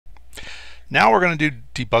Now we're going to do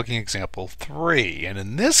debugging example 3, and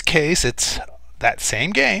in this case it's that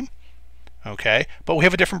same game, okay, but we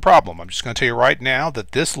have a different problem. I'm just going to tell you right now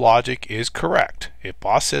that this logic is correct. If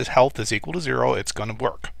boss says health is equal to 0, it's going to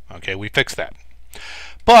work. Okay, we fixed that.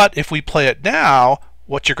 But if we play it now,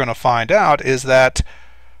 what you're going to find out is that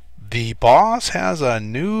the boss has a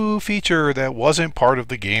new feature that wasn't part of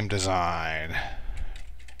the game design.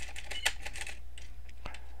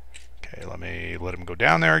 Okay, let him go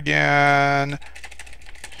down there again.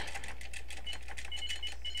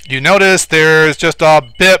 You notice there's just a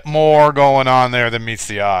bit more going on there than meets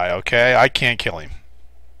the eye. Okay, I can't kill him.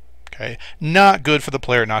 Okay, not good for the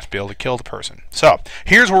player not to be able to kill the person. So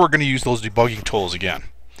here's where we're going to use those debugging tools again.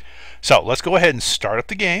 So let's go ahead and start up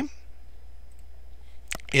the game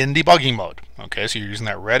in debugging mode. Okay, so you're using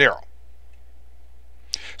that red arrow.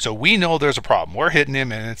 So we know there's a problem. We're hitting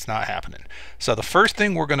him and it's not happening. So the first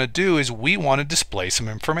thing we're going to do is we want to display some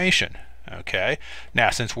information. Okay, now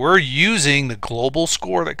since we're using the global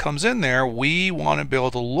score that comes in there, we want to be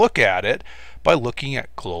able to look at it by looking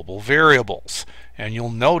at global variables. And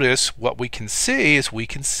you'll notice what we can see is we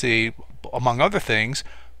can see, among other things,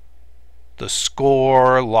 the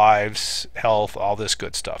score, lives, health, all this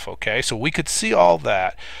good stuff. Okay, so we could see all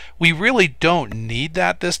that. We really don't need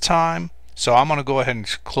that this time, so I'm going to go ahead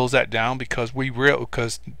and close that down because we are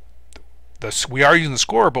using the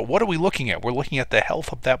score, but what are we looking at? We're looking at the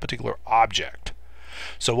health of that particular object.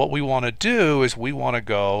 So what we want to do is we want to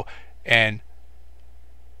go and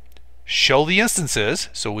show the instances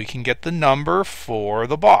so we can get the number for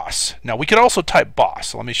the boss. Now we could also type boss,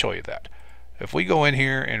 so let me show you that. If we go in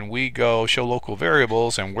here and we go show local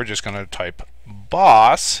variables and we're just going to type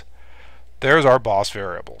boss, there's our boss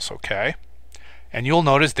variables, okay? And you'll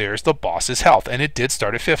notice there's the boss's health, and it did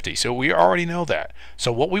start at 50, so we already know that.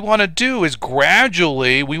 So what we want to do is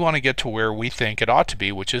gradually we want to get to where we think it ought to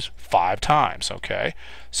be, which is 5 times, okay?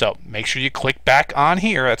 So make sure you click back on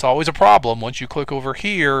here. That's always a problem. Once you click over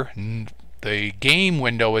here, the game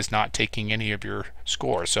window is not taking any of your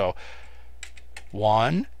score. So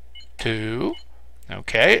 1, 2,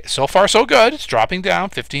 okay, so far so good. It's dropping down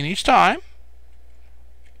 15 each time.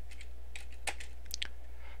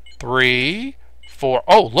 3, 4.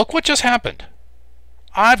 Oh, look what just happened.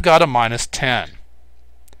 I've got a -10.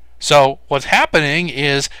 So what's happening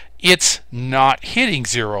is it's not hitting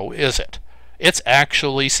 0, is it? It's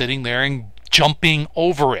actually sitting there and jumping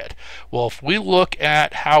over it. Well, if we look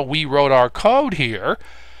at how we wrote our code here,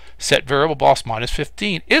 set variable boss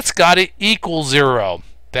 -15, it's got to equal 0.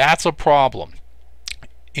 That's a problem.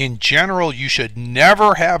 In general, you should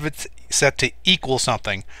never have it set to equal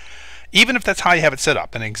something, even if that's how you have it set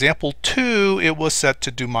up. In example 2, it was set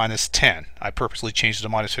to do -10. I purposely changed it to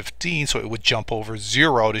 -15 so it would jump over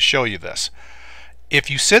 0 to show you this. If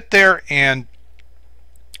you sit there and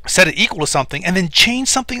set it equal to something and then change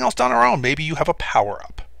something else down around, maybe you have a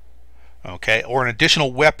power-up, okay, or an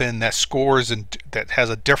additional weapon that scores and that has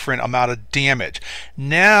a different amount of damage.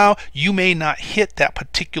 Now you may not hit that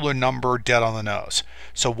particular number dead on the nose.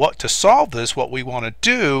 So to solve this, what we want to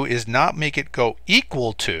do is not make it go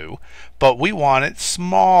equal to, but we want it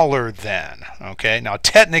smaller than. Okay, now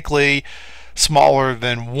technically smaller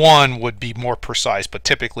than 1 would be more precise, but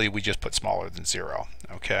typically we just put smaller than 0.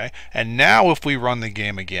 Okay, and now if we run the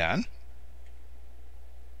game again,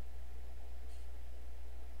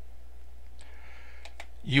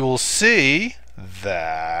 you will see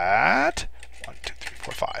that 1, 2, 3,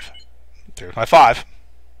 4, 5. There's my 5.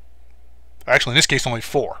 Actually, in this case, only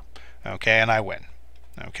 4. Okay, and I win.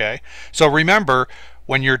 Okay, so remember,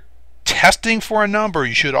 when you're testing for a number,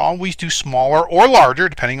 you should always do smaller or larger,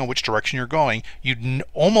 depending on which direction you're going. You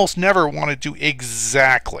almost never want to do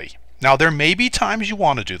exactly. Now, there may be times you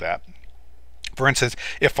want to do that. For instance,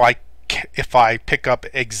 if I pick up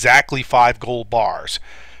exactly 5 gold bars,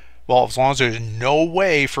 well, as long as there's no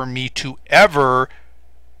way for me to ever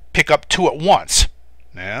pick up 2 at once.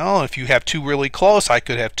 Now, if you have 2 really close, I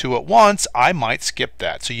could have 2 at once. I might skip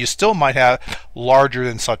that. So you still might have larger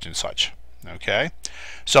than such and such. Okay?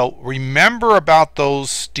 So remember about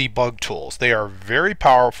those debug tools. They are very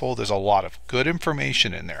powerful. There's a lot of good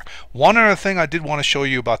information in there. One other thing I did want to show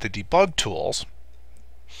you about the debug tools,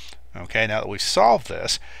 okay, now that we've solved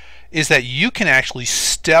this, is that you can actually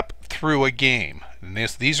step through a game. And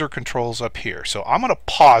these are controls up here. So I'm going to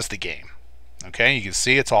pause the game. Okay, you can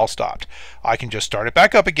see it's all stopped. I can just start it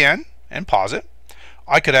back up again and pause it.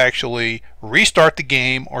 I could actually restart the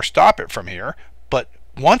game or stop it from here, but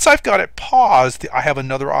once I've got it paused, I have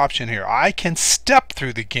another option here. I can step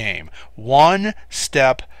through the game 1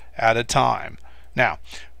 step at a time. Now,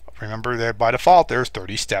 remember that by default there's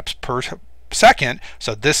 30 steps per second.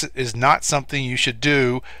 So this is not something you should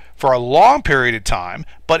do for a long period of time,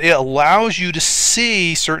 but it allows you to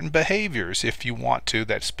see certain behaviors if you want to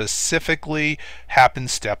that specifically happen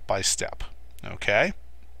step by step. Okay?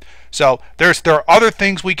 So there are other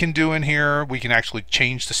things we can do in here. We can actually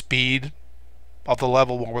change the speed of the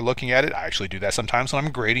level when we're looking at it. I actually do that sometimes when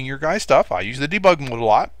I'm grading your guys' stuff. I use the debug mode a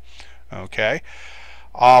lot. Okay.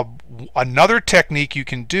 Another technique you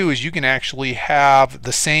can do is you can actually have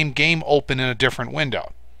the same game open in a different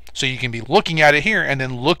window. So you can be looking at it here and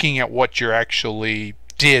then looking at what you actually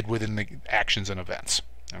did within the actions and events.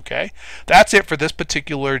 Okay. That's it for this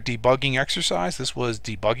particular debugging exercise. This was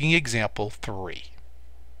Debugging Example 3.